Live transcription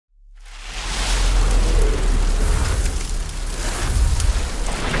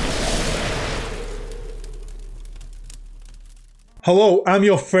Hello, I'm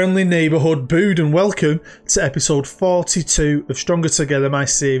your friendly neighbourhood Bood and welcome to episode 42 of Stronger Together, my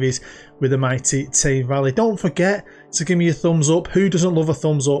series with the mighty Tame Valley. Don't forget to give me a thumbs up. Who doesn't love a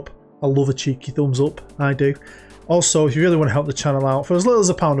thumbs up? I love a cheeky thumbs up, I do. Also, if you really want to help the channel out, for as little as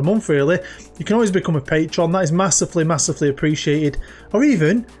 £1 a month really, you can always become a patron. That is massively appreciated. Or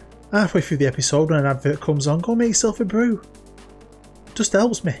even, halfway through the episode when an advert comes on, go make yourself a brew. Just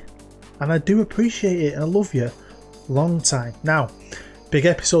helps me. And I do appreciate it and I love you. Long time. Now, big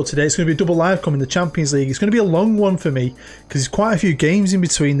episode today. It's going to be a double live com in the Champions League. It's going to be a long one for me because there's quite a few games in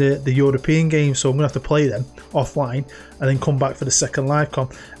between the European games, so I'm going to have to play them offline and then come back for the second live com.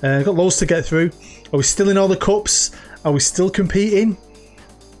 I've got loads to get through. Are we still in all the cups? Are we still competing?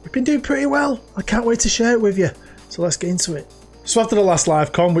 We've been doing pretty well. I can't wait to share it with you. So let's get into it. So after the last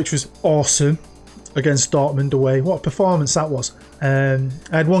live com, which was awesome against Dortmund away, what a performance that was. I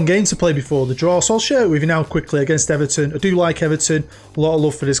had one game to play before the draw, so I'll share it with you now quickly against Everton. I do like Everton, a lot of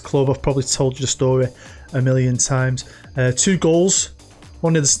love for this club. I've probably told you the story a million times. 2 goals,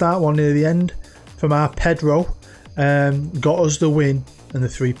 one near the start, one near the end from our Pedro, got us the win and the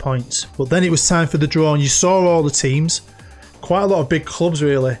 3 points. But then it was time for the draw and you saw all the teams, quite a lot of big clubs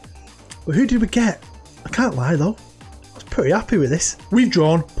really. But who did we get? I can't lie though, I was pretty happy with this. We've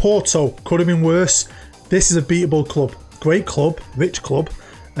drawn Porto, could have been worse. This is a beatable club. Great club, rich club,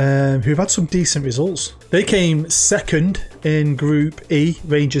 who've had some decent results. They came second in Group E.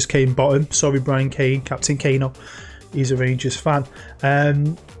 Rangers came bottom. Sorry, Brian Kane, Captain Kano. He's a Rangers fan.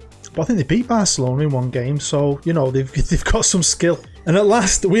 But I think they beat Barcelona in one game, so you know they've got some skill. And at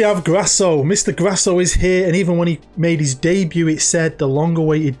last we have Grasso. Mr. Grasso is here, and even when he made his debut, it said the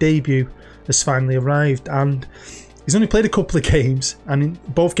long-awaited debut has finally arrived. And he's only played a couple of games, and in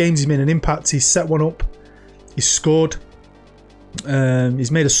both games he's made an impact. He's set one up. He's scored.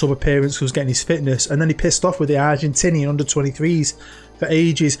 He's made a sub appearance because getting his fitness, and then he pissed off with the Argentinian under-23s for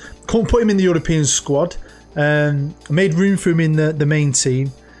ages. Couldn't put him in the European squad. Made room for him in the main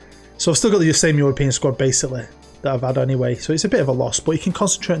team, so I've still got the same European squad basically that I've had anyway, so it's a bit of a loss, but he can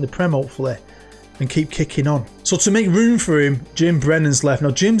concentrate on the Prem hopefully and keep kicking on. So to make room for him, Jim Brennan's left.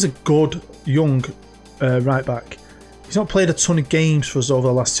 Now Jim's a good young right back. He's not played a ton of games for us over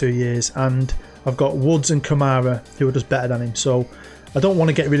the last 2 years, and I've got Woods and Kamara who are just better than him, so I don't want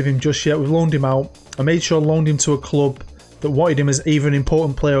to get rid of him just yet. We've loaned him out. I made sure I loaned him to a club that wanted him as either an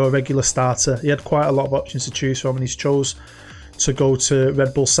important player or a regular starter. He had quite a lot of options to choose from and he's chose to go to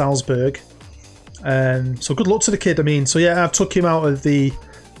Red Bull Salzburg. So good luck to the kid. I mean, so yeah, I've took him out of the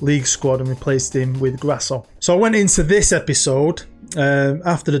league squad and replaced him with Grasso. So I went into this episode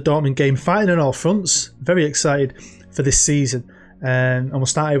after the Dortmund game fighting on all fronts. Very excited for this season. And we'll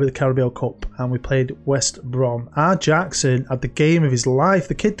start here with the Carabao Cup, and we played West Brom. R. Jackson had the game of his life.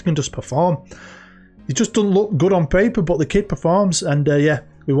 The kid can just perform. He just doesn't look good on paper, but the kid performs, and yeah,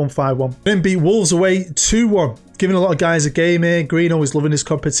 we won 5-1. Then beat Wolves away 2-1. Giving a lot of guys a game here. Greeno is loving this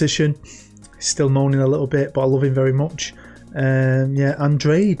competition. He's still moaning a little bit, but I love him very much. Yeah,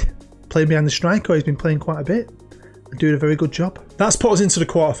 Andrade playing behind the striker. He's been playing quite a bit. Doing a very good job. That's put us into the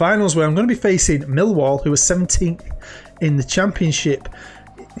quarterfinals where I'm going to be facing Millwall, who are 17th in the Championship.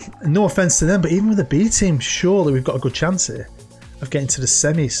 No offence to them, but even with the B team, surely we've got a good chance here of getting to the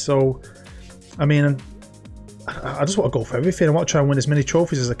semis. So, I mean, I just want to go for everything. I want to try and win as many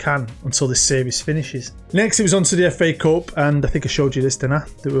trophies as I can until this series finishes. Next, it was on to the FA Cup, and I think I showed you this, didn't I?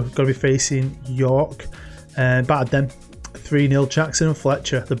 That we're going to be facing York. Battered them 3-0. Jackson and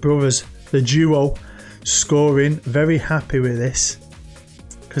Fletcher, the brothers, the duo, scoring. Very happy with this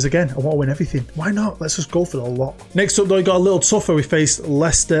because again I want to win everything. Why not? Let's just go for the lot. Next up though, it got a little tougher. We faced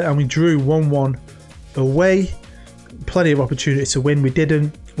Leicester and we drew 1-1 away. Plenty of opportunity to win. We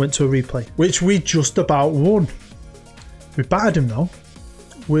didn't. Went to a replay which we just about won. We battered them though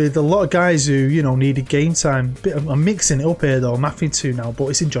with a lot of guys who, you know, needed game time. I'm mixing it up here though. I'm having to now, but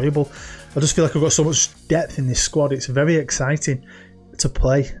it's enjoyable. I just feel like I've got so much depth in this squad. It's very exciting to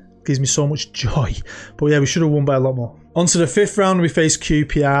play. Gives me so much joy. But yeah, we should have won by a lot more. On to the 5th round, we faced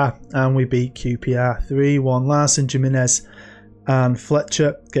QPR and we beat QPR 3-1. Larson, Jimenez and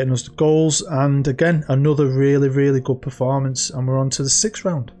Fletcher getting us the goals. And again, another really good performance. And we're on to the 6th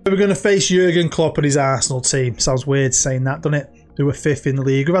round. We're going to face Jurgen Klopp and his Arsenal team. Sounds weird saying that, doesn't it? They were 5th in the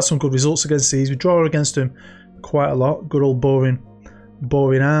league. We've had some good results against these. We draw against them quite a lot. Good old boring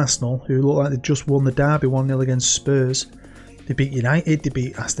Arsenal, who look like they just won the derby 1-0 against Spurs. They beat United, they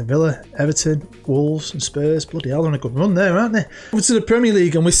beat Aston Villa, Everton, Wolves and Spurs. Bloody hell, they're on a good run there, aren't they? Over to the Premier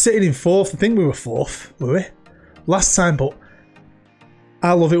League and we're sitting in 4th. I think we were 4th, were we? Last time, but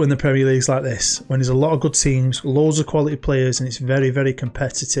I love it when the Premier League's like this. When there's a lot of good teams, loads of quality players, and it's very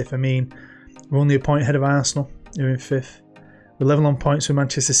competitive. I mean, we're only a point ahead of Arsenal. You're in 5th. We're level on points with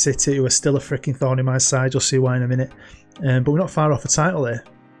Manchester City, who are still a freaking thorn in my side. You'll see why in a minute. But we're not far off a title here.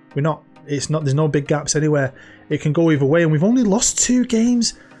 We're not. It's not. There's no big gaps anywhere. It can go either way, and we've only lost 2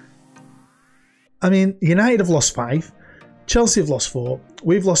 games. I mean, United have lost 5. Chelsea have lost 4.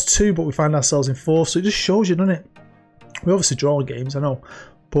 We've lost 2, but we find ourselves in 4th. So it just shows you, doesn't it? We obviously draw games, I know,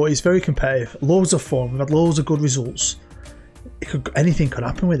 but it's very competitive. Loads of fun. We've had loads of good results. Anything could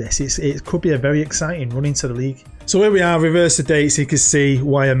happen with this. It could be a very exciting run into the league. So here we are, reverse the date, so you can see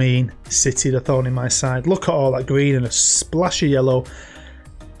why I mean City, the thorn in my side. Look at all that green and a splash of yellow.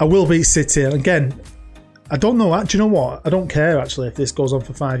 I will beat City. And again, I don't know. Do you know what? I don't care actually if this goes on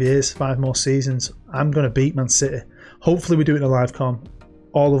for 5 years, 5 more seasons. I'm going to beat Man City. Hopefully we do it in a live com,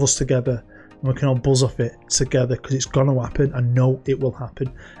 all of us together. And we can all buzz off it together because it's going to happen. I know it will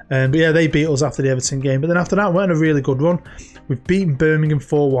happen. But yeah, they beat us after the Everton game. But then after that, we went on a really good run. We've beaten Birmingham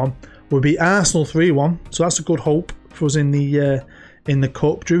 4-1. We beat Arsenal 3-1. So that's a good hope for us in the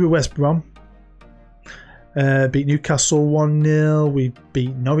cup. Drew with West Brom. Beat Newcastle 1-0. We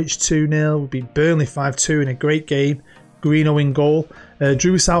beat Norwich 2-0. We beat Burnley 5-2 in a great game. Greeno in goal.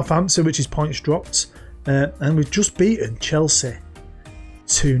 Drew with Southampton, which is points dropped. And we've just beaten Chelsea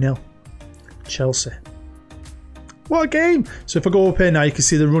 2-0. Chelsea. What a game! So if I go up here now, you can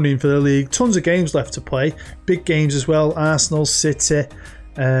see the running for the league. Tons of games left to play. Big games as well. Arsenal, City,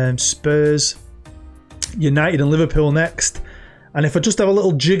 Spurs, United and Liverpool next. And if I just have a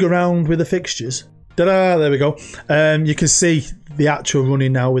little jig around with the fixtures, ta-da, there we go. You can see the actual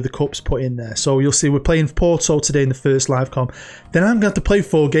running now with the cups put in there. So you'll see we're playing Porto today in the first live com. Then I'm going to have to play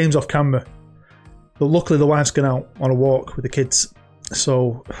 4 games off camera. But luckily the wife's gone out on a walk with the kids.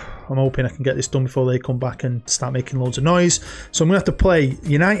 So I'm hoping I can get this done before they come back and start making loads of noise. So I'm going to have to play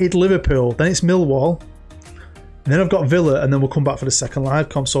United, Liverpool, then it's Millwall. And then I've got Villa, and then we'll come back for the second live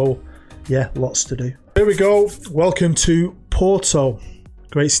com. So yeah, lots to do. Here we go. Welcome to Porto.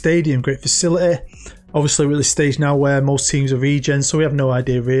 Great stadium, great facility. Obviously we're at the stage now where most teams are regen, so we have no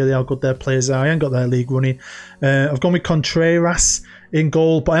idea really how good their players are. I haven't got their league running. I've gone with Contreras in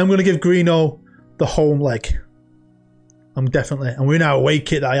goal, but I am going to give Greeno the home leg. I'm definitely, and we're in our away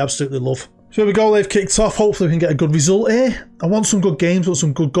kit that I absolutely love. So here we go, they've kicked off. Hopefully we can get a good result here. I want some good games, want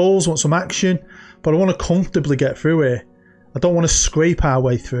some good goals, want some action, but I want to comfortably get through here. I don't want to scrape our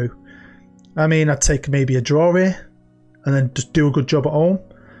way through. I mean, I'd take maybe a draw here and then just do a good job at home.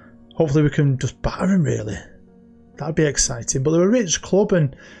 Hopefully we can just batter them really. That'd be exciting. But they're a rich club,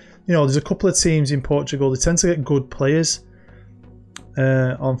 and you know, there's a couple of teams in Portugal. They tend to get good players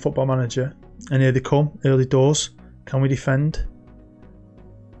on Football Manager. And here they come, early doors. Can we defend?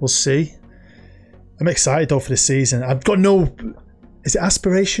 We'll see. I'm excited though for the season. I've got no... Is it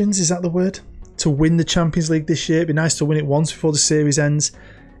aspirations? Is that the word? To win the Champions League this year. It'd be nice to win it once before the series ends.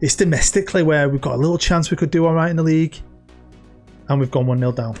 It's domestically where we've got a little chance we could do alright in the league. And we've gone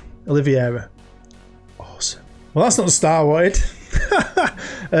 1-0 down. Oliveira. Awesome. Well, that's not the start I wanted.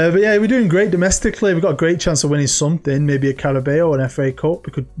 But yeah, we're doing great domestically. We've got a great chance of winning something. Maybe a Carabao or an FA Cup.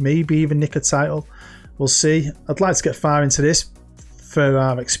 We could maybe even nick a title. We'll see. I'd like to get far into this for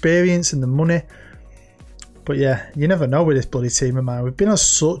our experience and the money. But yeah, you never know with this bloody team of mine. We've been on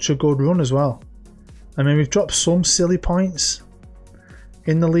such a good run as well. I mean, we've dropped some silly points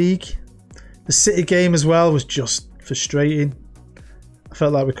in the league. The City game as well was just frustrating. I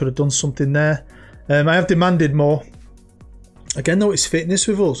felt like we could have done something there. I have demanded more. Again, though, it's fitness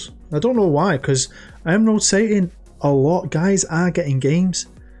with us. I don't know why, because I am rotating a lot. Guys are getting games.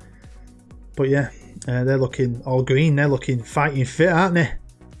 But yeah. They're looking all green. They're looking fighting fit, aren't they?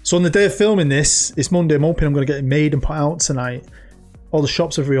 So on the day of filming this, it's Monday. I'm hoping I'm going to get it made and put out tonight. All the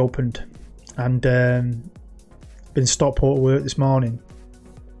shops have reopened and been stopped port of work this morning.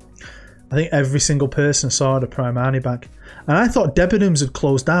 I think every single person saw the Primani bag. And I thought Debenhams had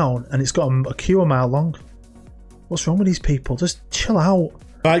closed down and it's got a queue a mile long. What's wrong with these people? Just chill out.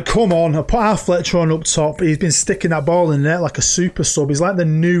 Right, come on. I put our Fletcher on up top. He's been sticking that ball in there like a super sub. He's like the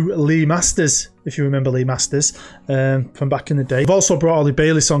new Lee Masters, if you remember Lee Masters from back in the day. I've also brought Ollie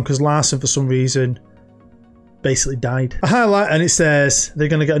Bayliss on because Larson, for some reason, basically died. A highlight, and it says they're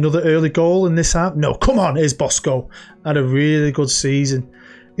going to get another early goal in this half. No, come on. Here's Bosco. Had a really good season.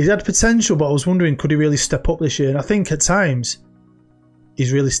 He's had potential, but I was wondering, could he really step up this year? And I think at times,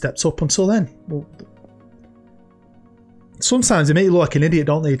 he's really stepped up until then. Well, sometimes they make you look like an idiot,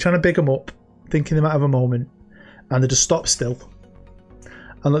 don't they? You're trying to big them up, thinking they might have a moment, and they just stop still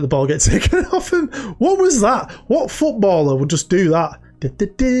and let the ball get taken off them. What was that? What footballer would just do that?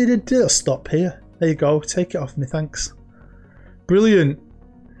 Stop here. There you go. Take it off me, thanks. Brilliant.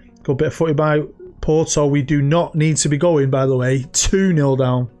 Good bit of footy by Porto, we do not need to be going, by the way. 2-0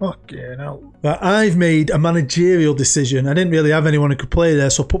 down. Fucking hell. But I've made a managerial decision. I didn't really have anyone who could play there,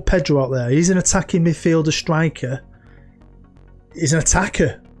 so I put Pedro out there. He's an attacking midfielder striker. He's an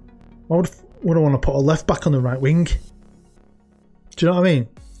attacker. Why would I want to put a left back on the right wing? Do you know what I mean?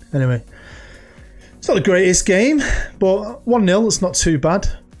 Anyway, it's not the greatest game, but 1-0, it's not too bad.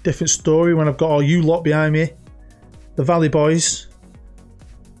 Different story when I've got all you lot behind me. The Valley boys.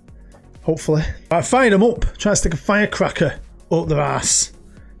 Hopefully. Right, firing them up. Trying to stick a firecracker up their ass.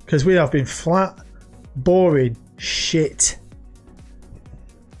 Because we have been flat, boring shit.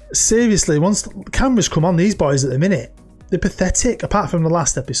 Seriously, once the cameras come on these boys at the minute, they're pathetic. Apart from the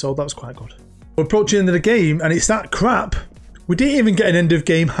last episode, that was quite good. We're approaching the end of the game and it's that crap. We didn't even get an end of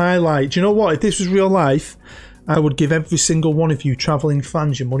game highlight. Do you know what? If this was real life, I would give every single one of you travelling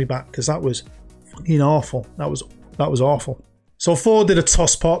fans your money back, because that was fucking awful. That was awful. So Ford did a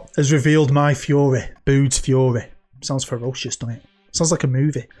toss pot, has revealed my fury. Bood's fury. Sounds ferocious, doesn't it? Sounds like a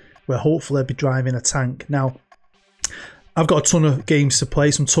movie where hopefully I'll be driving a tank. Now, I've got a ton of games to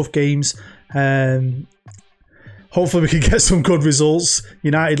play, some tough games. Hopefully we can get some good results.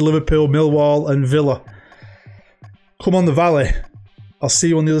 United, Liverpool, Millwall and Villa. Come on the Valley. I'll see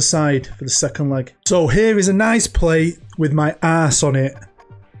you on the other side for the second leg. So here is a nice play with my arse on it.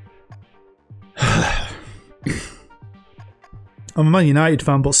 I'm a Man United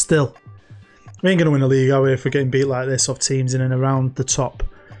fan, but still. We ain't going to win a league, are we, if we're getting beat like this off teams in and around the top.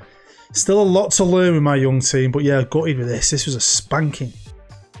 Still a lot to learn with my young team, but yeah, gutted with this. This was a spanking.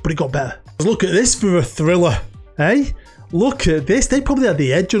 But it got better. Look at this for a thriller. Hey? Look at this. They probably had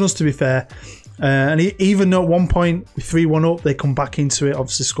the edge on us, to be fair. And even though at one point, 3-1 up, they come back into it,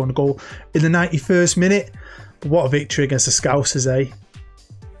 obviously scoring a goal in the 91st minute. But what a victory against the Scousers, eh?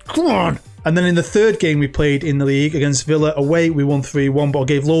 Come on! And then in the third game we played in the league against Villa away, we won 3-1, but I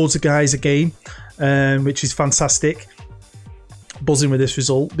gave loads of guys a game, which is fantastic. Buzzing with this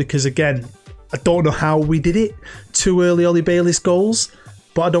result because, again, I don't know how we did it. 2 early Ollie Bayliss goals,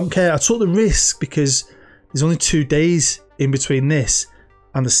 but I don't care. I took the risk because there's only 2 days in between this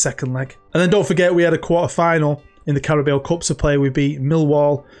and the second leg. And then don't forget we had a quarter-final in the Carabao Cup to play. We beat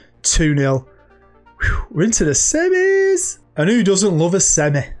Millwall 2-0. We're into the semis. And who doesn't love a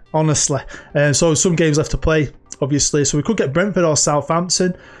semi? Honestly. So some games left to play, obviously. So we could get Brentford or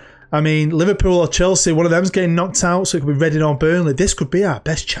Southampton. I mean, Liverpool or Chelsea, one of them's getting knocked out, so it could be Reading or Burnley. This could be our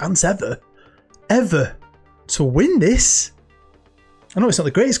best chance ever to win this. I know it's not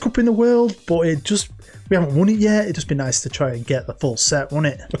the greatest cup in the world, but we haven't won it yet. It'd just be nice to try and get the full set,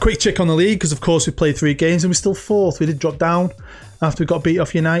 wouldn't it? A quick check on the league, because of course we played 3 games and we're still 4th. We did drop down after we got beat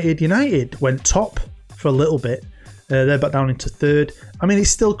off United. United went top for a little bit. They're back down into 3rd. I mean, it's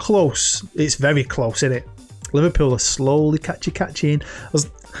still close. It's very close, isn't it? Liverpool are slowly catching.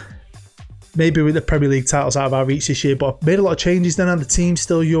 Maybe with the Premier League titles out of our reach this year, but I've made a lot of changes then, and the team's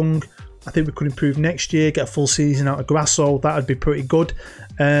still young. I think we could improve next year, get a full season out of Grasso. That would be pretty good.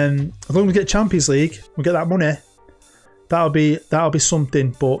 As long as we get Champions League, we get that money. That'll be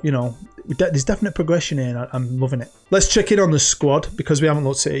something. But you know, there's definite progression here, and I'm loving it. Let's check in on the squad because we haven't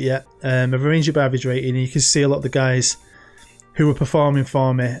looked at it yet. I've arranged it by average rating, and you can see a lot of the guys who were performing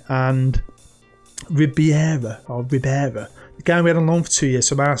for me. And Ribeira, the guy we had on loan for 2 years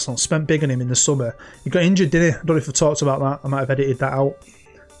from Arsenal, spent big on him in the summer. He got injured, didn't he? I don't know if I talked about that. I might have edited that out.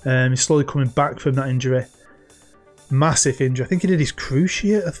 He's slowly coming back from that injury. Massive injury. I think he did his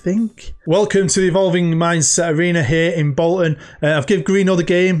cruciate, I think. Welcome to the Evolving Mindset Arena here in Bolton. I've given Greeno the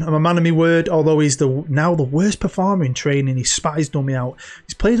game. I'm a man of my word, although he's now the worst performer in training. He spat his dummy out.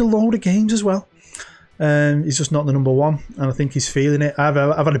 He's played a load of games as well. He's just not the number 1, and I think he's feeling it. I've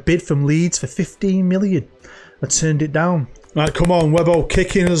had a bid from Leeds for 15 million. I turned it down. Right, come on, Webbo,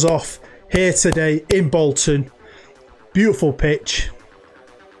 kicking us off here today in Bolton. Beautiful pitch.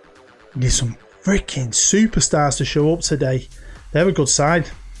 We need some freaking superstars to show up today. They're a good side.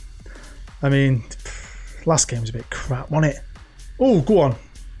 I mean, last game was a bit crap, wasn't it? Oh, go on.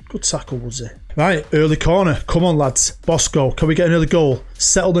 Good tackle, was it? Right, early corner. Come on, lads. Bosco, can we get an early goal?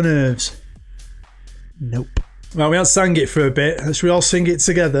 Settle the nerves. Nope. Right, we had sang it for a bit. Let's we all sing it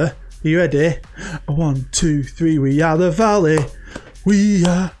together. Are you ready? 1, 2, 3. We are the Valley. We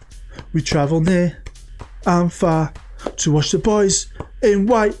travel near and far to watch the boys in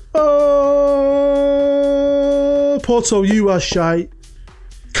white. Oh, Porto, you are shite.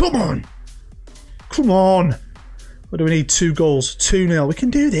 Come on. Come on. What do we need? 2 goals. 2-0. We can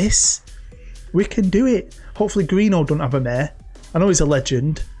do this. We can do it. Hopefully Greeno don't have a mare. I know he's a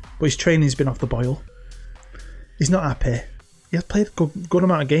legend, but his training's been off the boil. He's not happy. He has played a good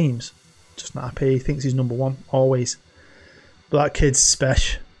amount of games. Just not happy. He thinks he's number 1, always. But that kid's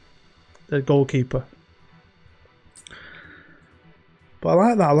special. the goalkeeper. But I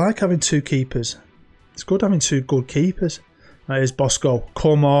like that. I like having two keepers. It's good having two good keepers. Right, here's Bosco.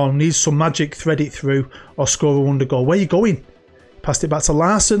 Come on. Needs some magic. Thread it through or score a wonder goal. Where are you going? Passed it back to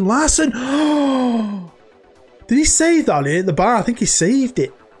Larson. Larson! Did he save that? He hit the bar. I think he saved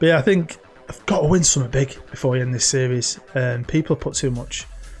it. But yeah, I think I've got to win something big before we end this series. People put too much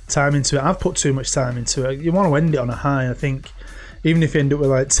time into it. I've put too much time into it. You want to end it on a high. I think even if you end up with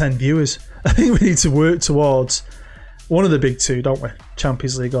like 10 viewers, I think we need to work towards one of the big two, don't we?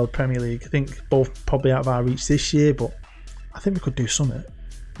 Champions League or Premier League. I think both probably out of our reach this year, but I think we could do something.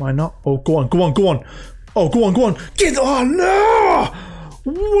 Why not? Oh, go on, go on, go on. Oh, go on, go on. Get on. No!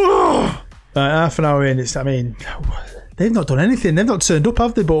 Whoa! Half an hour in, I mean, they've not done anything. They've not turned up,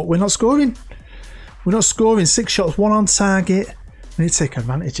 have they? But we're not scoring. We're not scoring. 6 shots, 1 on target. We need to take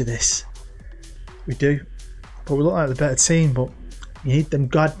advantage of this. We do. But we look like the better team, but you need them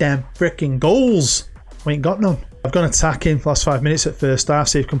goddamn freaking goals. We ain't got none. I've gone attacking for the last 5 minutes at first half,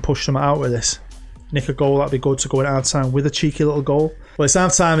 see if we can push them out with this. Nick a goal, that'd be good to go in half time with a cheeky little goal. Well, it's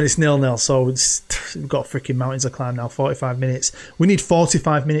half time and it's 0-0, so we've got freaking mountains to climb now. 45 minutes. We need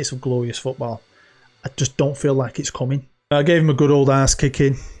 45 minutes of glorious football. I just don't feel like it's coming. I gave him a good old ass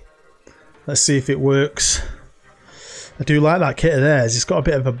kicking. Let's see if it works. I do like that kit of theirs. It's got a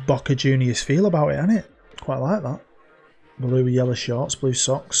bit of a Boca Juniors feel about it, hasn't it? Quite like that. Blue with yellow shorts, blue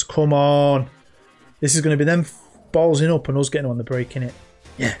socks. Come on. This is going to be them ballsing up and us getting on the break, innit?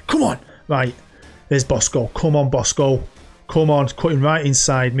 Yeah, come on. Right. There's Bosco. Come on, Bosco. Come on. Cutting right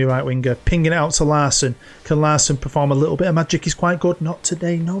inside me right winger. Pinging it out to Larson. Can Larson perform a little bit of magic? He's quite good. Not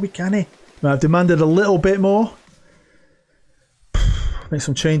today. No, we can't. Right, I've demanded a little bit more. Make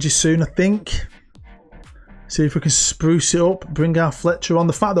some changes soon, I think. See if we can spruce it up. Bring our Fletcher on.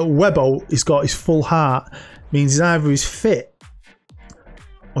 The fact that Webbo has got his full heart means either he's fit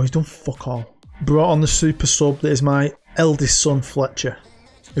or he's done fuck all. Brought on the super sub that is my eldest son, Fletcher,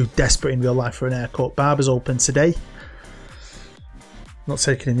 who's desperate in real life for an haircut. Barber's open today. Not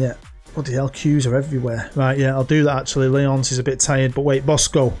taking him yet. Bloody hell, queues are everywhere. Right, yeah, I'll do that actually. Leon's is a bit tired, but wait,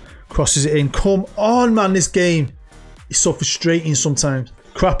 Bosco crosses it in. Come on, man, this game is so frustrating sometimes.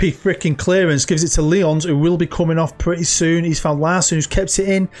 Crappy freaking clearance. Gives it to Leons, who will be coming off pretty soon. He's found Larson, who's kept it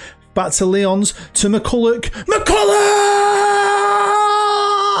in. Back to Leons, to McCulloch. McCulloch!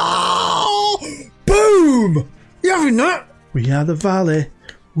 Boom! You having that? We are the Valley.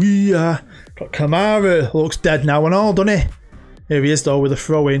 We are. Got Kamara. Looks dead now and all, doesn't he? Here he is though with a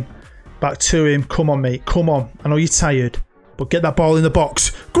throw in. Back to him. Come on, mate. Come on. I know you're tired, but get that ball in the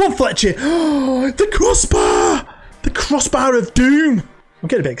box. Go on, Fletcher. Oh, the crossbar. The crossbar of doom. I'm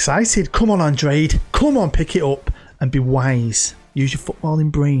getting a bit excited. Come on, Andrade. Come on, pick it up and be wise. Use your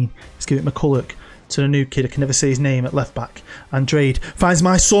footballing brain. Let's give it McCulloch to the new kid. I can never say his name at left back. Andrade finds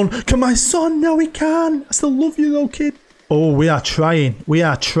my son. Can my son? No, he can. I still love you though, kid. Oh, we are trying. We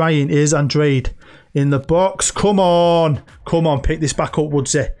are trying. Here's Andrade in the box. Come on. Come on, pick this back up,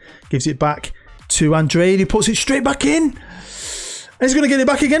 Woodsy. Gives it back to Andrade. He puts it straight back in. And he's going to get it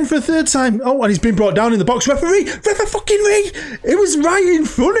back again for a third time. Oh, and he's been brought down in the box. Referee! Referee! It was right in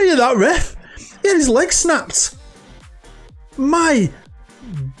front of you, that ref. He had his leg snapped. My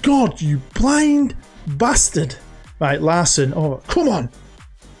God, you blind bastard. Right, Larson. Oh, come on.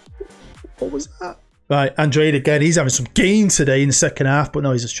 What was that? Right, Andrade again. He's having some gain today in the second half, but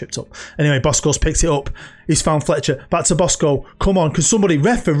no, he's just tripped up. Anyway, Bosco's picked it up. He's found Fletcher. Back to Bosco. Come on, can somebody,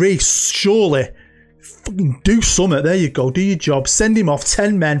 referee, surely fucking do something. There you go. Do your job. Send him off.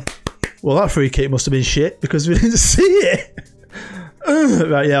 10 men. Well, that free kick must have been shit because we didn't see it.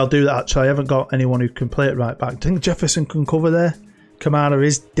 Right, yeah, I'll do that actually. I haven't got anyone who can play it right back. I think Jefferson can cover there. Kamara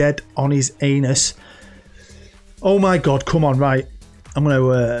is dead on his anus. Oh my God, come on, right. I'm going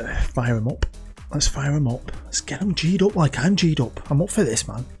to fire him up. Let's fire him up. Let's get him G'd up like I'm G'd up. I'm up for this,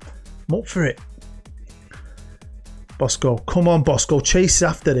 man. I'm up for it. Bosco, come on, Bosco. Chase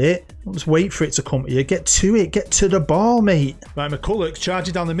after it. Don't just wait for it to come to you. Get to it. Get to the ball, mate. Right, McCulloch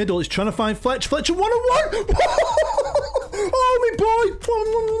charging down the middle. He's trying to find Fletcher. Fletcher, 1-on-1. Oh, my boy.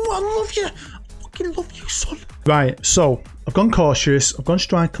 I love you. I fucking love you, son. Right, so I've gone cautious. I've gone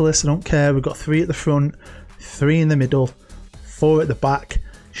strikerless. I don't care. We've got 3 at the front, 3 in the middle, 4 at the back.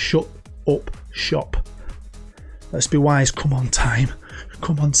 Shut up shop. Let's be wise. Come on, time.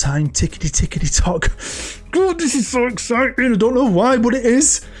 Come on, time. Tickety, tickety, tock. God, this is so exciting. I don't know why, but it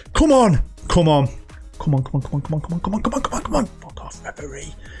is. Come on. Come on. Come on, come on, come on, come on, come on, come on, come on, come on, come on. Fuck off,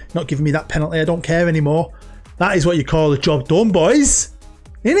 referee. Not giving me that penalty. I don't care anymore. That is what you call the job done, boys.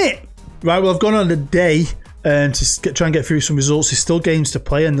 Innit? Right, well, I've gone on a day to try and get through some results. There's still games to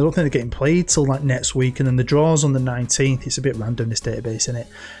play, and I don't think they're getting played till like next week. And then the draw's on the 19th. It's a bit random, this database, isn't it?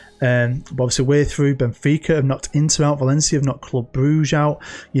 But obviously we're through. Benfica have knocked Inter out, Valencia have knocked Club Bruges out,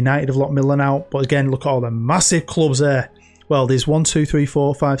 United have knocked Milan out. But again, look at all the massive clubs there. Well, there's 1, 2, 3,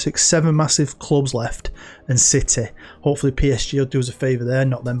 4, 5, 6, 7 massive clubs left, and City. Hopefully PSG will do us a favour there,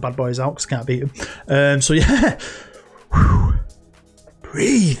 knock them bad boys out because can't beat them. So yeah, whew.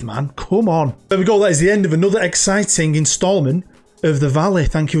 Breathe, man, come on. There we go, that is the end of another exciting instalment of The Valley.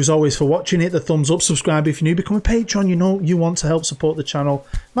 Thank you as always for watching. Hit the thumbs up, subscribe if you're new, become a patron. You know you want to help support the channel.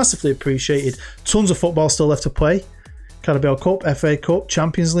 Massively appreciated. Tons of football still left to play. Carabao Cup, FA Cup,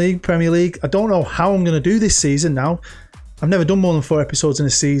 Champions League, Premier League. I don't know how I'm going to do this season now. I've never done more than 4 episodes in a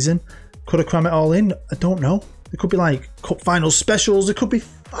season. Could I cram it all in? I don't know. It could be like cup final specials. It could be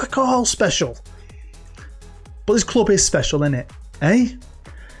fuck all special. But this club is special, isn't it? Eh?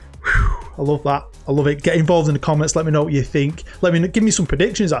 Whew, I love that. I love it. Get involved in the comments. Let me know what you think. Let me know, give me some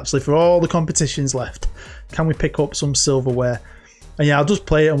predictions actually for all the competitions left. Can we pick up some silverware? And yeah, I'll just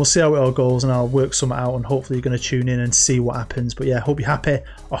play it and we'll see how it all goes, and I'll work some out, and hopefully you're going to tune in and see what happens. But yeah, I hope you're happy.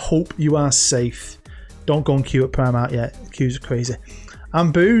 I hope you are safe. Don't go and queue at Primark yet. Queues are crazy.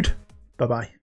 I'm Booed. Bye-bye.